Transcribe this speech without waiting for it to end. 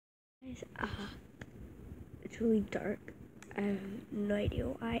guys. It's really dark. I have no idea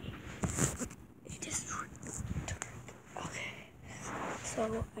why. It's just dark. Okay. So I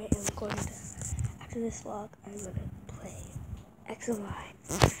am going to, after this vlog, I'm going to play X and Y.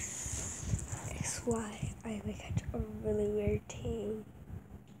 XY, I am going to catch a really weird team.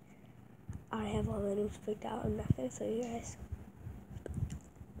 I have all the names picked out. I'm not going to show you guys.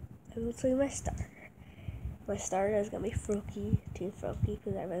 I will show you my starter. My starter is going to be Froakie, Team Froakie,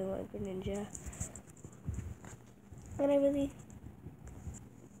 because I really want Greninja. And I really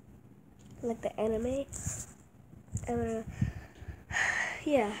like the anime. And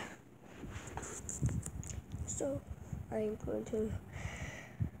yeah. So I'm going to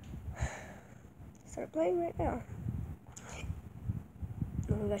start playing right now.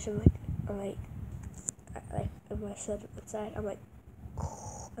 Oh my gosh, I'm like if my son outside, I'm like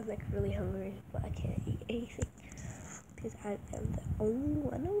really hungry, but I can't eat anything because I am the only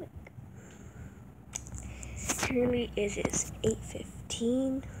one awake. Currently it is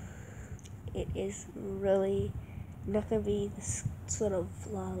 8:15. It is really not gonna be this sort of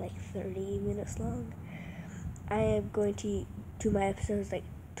vlog like 30 minutes long. I am going to do my episodes like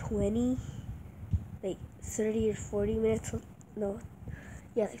 30 or 40 minutes. No,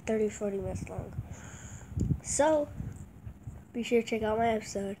 yeah, like 30 or 40 minutes long. So be sure to check out my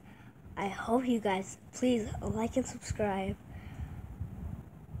episode. I hope you guys please like and subscribe.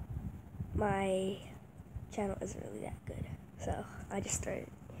 My channel isn't really that good, so I just started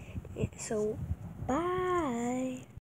it. So bye.